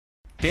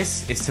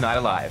This is Tonight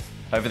Alive.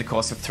 Over the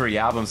course of 3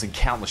 albums and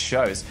countless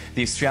shows,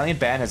 the Australian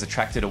band has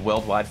attracted a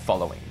worldwide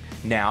following.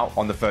 Now,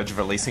 on the verge of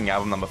releasing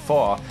album number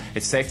 4,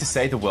 it's safe to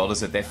say the world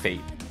is at their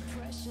feet.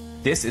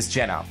 This is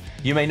Jenna.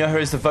 You may know her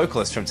as the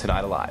vocalist from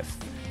Tonight Alive.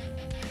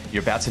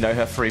 You're about to know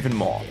her for even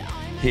more.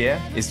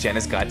 Here is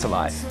Jenna's Guide to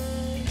Life.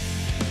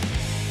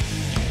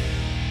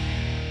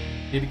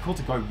 It'd be cool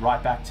to go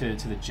right back to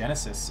the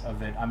genesis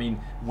of it. I mean,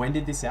 when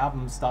did this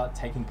album start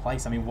taking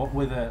place? I mean, what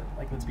were the,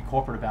 let's be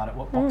corporate about it,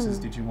 what boxes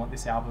did you want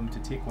this album to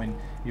tick when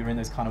you were in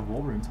those kind of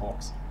war room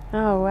talks?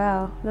 Oh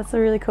wow, that's a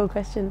really cool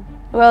question.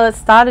 Well, it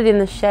started in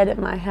the shed at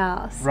my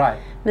house. Right.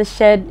 The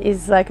shed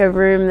is like a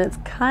room that's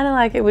kind of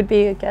like it would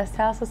be a guest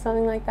house or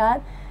something like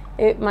that.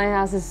 My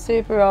house is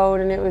super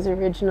old and it was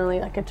originally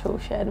like a tool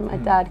shed, and my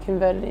dad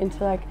converted it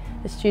into like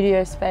a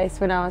studio space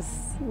when I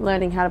was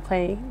learning how to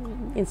play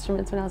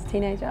instruments when I was a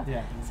teenager.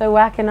 Yeah. So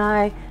Wack and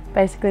I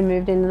basically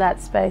moved into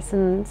that space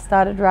and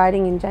started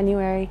writing in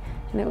January,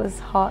 and it was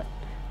hot,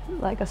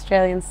 like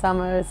Australian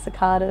summer,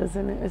 cicadas,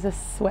 and it was a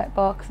sweat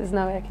box, there's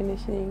no air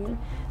conditioning, and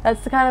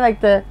that's the kind of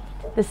like the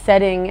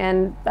setting.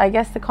 And I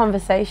guess the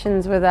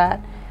conversations were that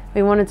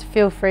we wanted to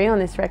feel free on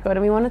this record,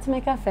 and we wanted to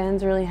make our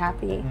fans really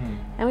happy,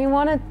 and we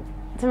wanted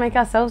to make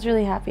ourselves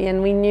really happy,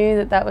 and we knew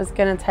that that was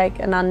going to take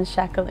an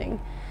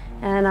unshackling,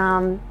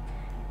 and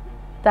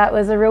that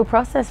was a real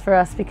process for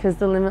us, because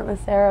the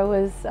Limitless era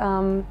was,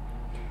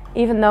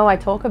 even though I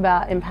talk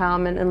about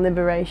empowerment and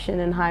liberation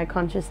and higher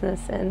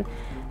consciousness and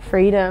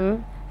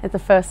freedom, the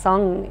first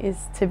song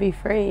is to be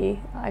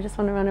free. I just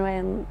want to run away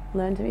and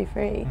learn to be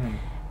free.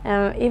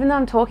 Even though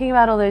I'm talking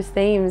about all those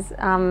themes,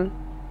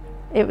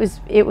 it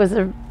was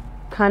a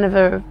kind of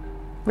a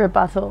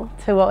rebuttal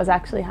to what was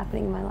actually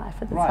happening in my life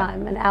at the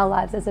time and our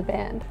lives as a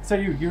band. So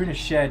you're in a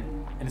shed,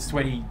 in a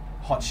sweaty,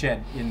 hot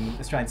shed in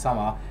Australian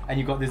summer, and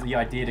you've got the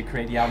idea to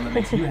create the album that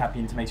makes you happy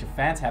and to make your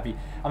fans happy.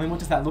 I mean, what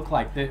does that look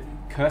like? The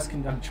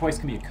choice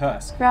can be a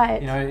curse.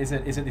 Right. You know, is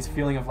it this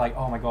feeling of like,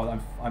 oh my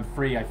God, I'm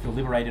free, I feel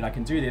liberated, I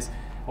can do this?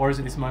 Or is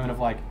it this moment of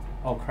like,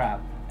 oh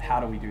crap, how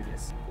do we do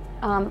this?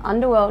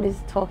 Underworld is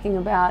talking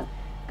about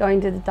going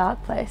to the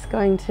dark place,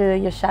 going to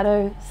your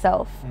shadow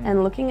self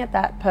and looking at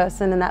that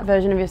person and that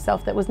version of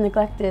yourself that was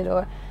neglected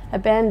or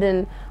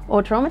abandoned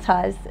or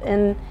traumatized.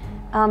 And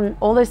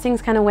all those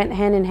things kind of went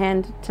hand in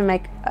hand to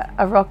make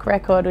a rock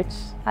record, which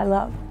I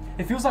love.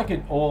 It feels like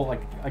it all,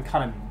 like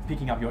kind of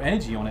picking up your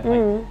energy on it.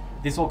 Like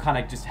this all kind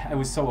of just, it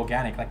was so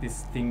organic, like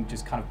this thing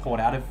just kind of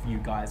poured out of you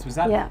guys. Was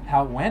that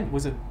how it went?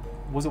 Was it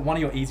one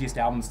of your easiest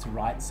albums to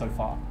write so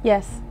far?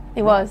 Yes,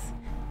 it was.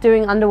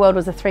 Doing Underworld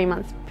was a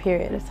 3-month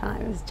period of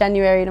time. It was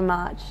January to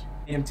March.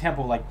 In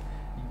Temple, like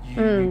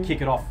you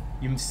kick it off,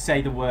 you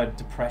say the word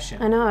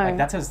depression. I know. Like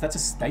that's a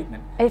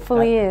statement. It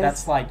fully is.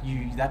 That's like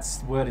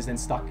that word is then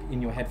stuck in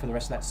your head for the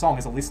rest of that song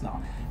as a listener.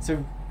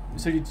 So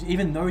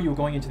even though you were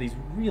going into these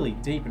really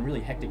deep and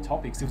really hectic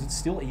topics, was it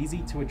still easy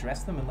to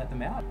address them and let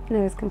them out? No,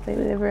 it was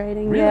completely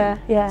liberating. Really?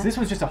 Yeah. So this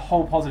was just a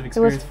whole positive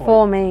experience for you? It was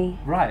for me.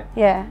 Right.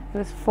 Yeah, it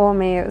was for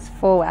me, it was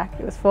for Wack,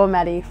 it was for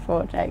Maddie,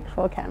 for Jake,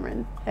 for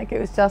Cameron. Like, it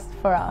was just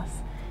for us.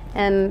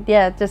 And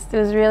yeah, it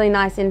was a really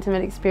nice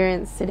intimate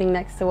experience sitting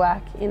next to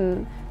Wack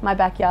in my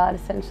backyard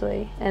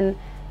essentially, and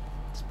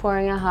just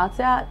pouring our hearts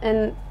out.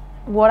 And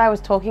what I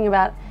was talking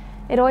about,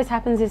 it always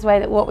happens this way,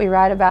 that what we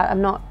write about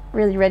I'm not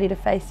really ready to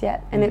face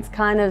yet, and it's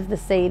kind of the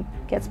seed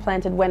gets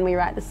planted when we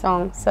write the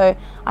song, so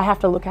I have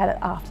to look at it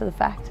after the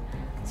fact.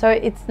 So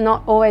it's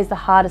not always the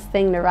hardest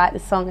thing to write the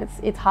song.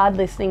 It's hard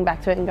listening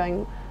back to it and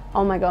going,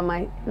 oh my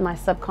God, my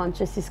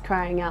subconscious is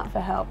crying out for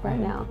help right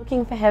now.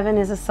 Looking for Heaven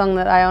is a song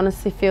that I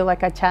honestly feel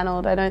like I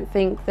channeled. I don't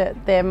think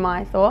that they're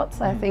my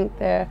thoughts. I think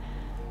they're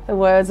the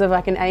words of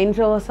like an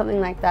angel or something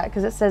like that,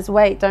 because it says,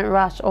 wait, don't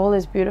rush, all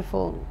is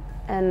beautiful,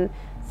 and it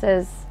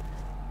says,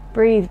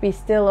 breathe, be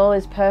still, all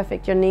is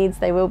perfect, your needs,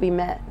 they will be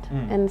met,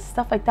 and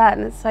stuff like that.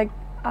 And it's like,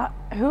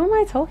 who am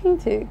I talking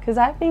to? Because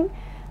I think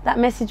that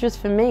message was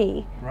for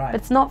me, but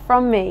it's not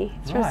from me,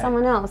 it's from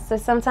someone else. So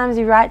sometimes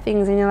you write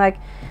things and you're like,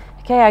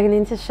 okay, I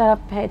need to shut up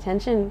and pay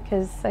attention,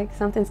 because like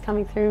something's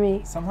coming through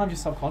me. Sometimes your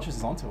subconscious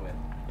is onto it.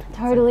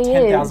 Totally it's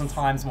like 10,000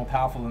 times more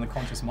powerful than the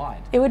conscious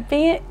mind. It would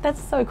be,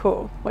 that's so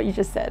cool, what you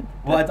just said.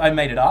 Well, I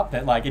made it up,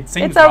 but like it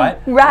seems right.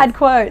 It's a rad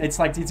quote. It's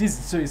like, it is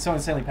so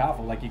insanely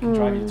powerful. Like, it can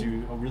drive you to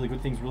do really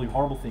good things, really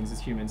horrible things as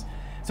humans.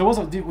 So was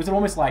it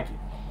almost like,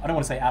 I don't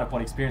want to say out of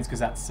body experience, because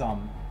that's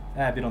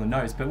a bit on the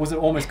nose, but was it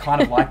almost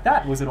kind of like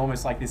that? Was it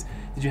almost like this,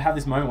 did you have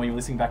this moment when you were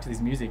listening back to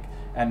this music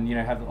and you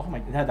know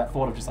had that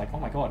thought of just like, oh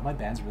my God, my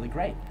band's really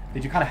great?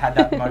 Did you kind of have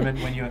that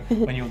moment when you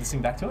were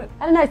listening back to it?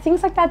 I don't know,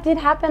 things like that did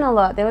happen a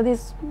lot. There were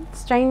these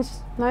strange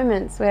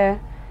moments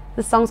where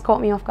the songs caught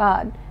me off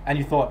guard. And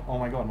you thought, oh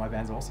my God, my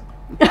band's awesome.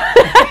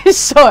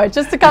 Sure,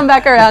 just to come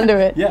back around to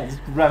it. Yeah, just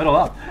wrap it all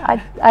up.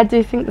 I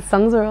do think the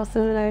songs are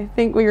awesome, and I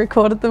think we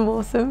recorded them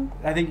awesome.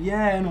 I think,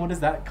 yeah, and what does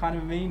that kind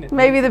of mean?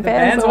 Maybe the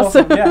band's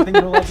awesome. Yeah, I think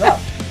it all adds up.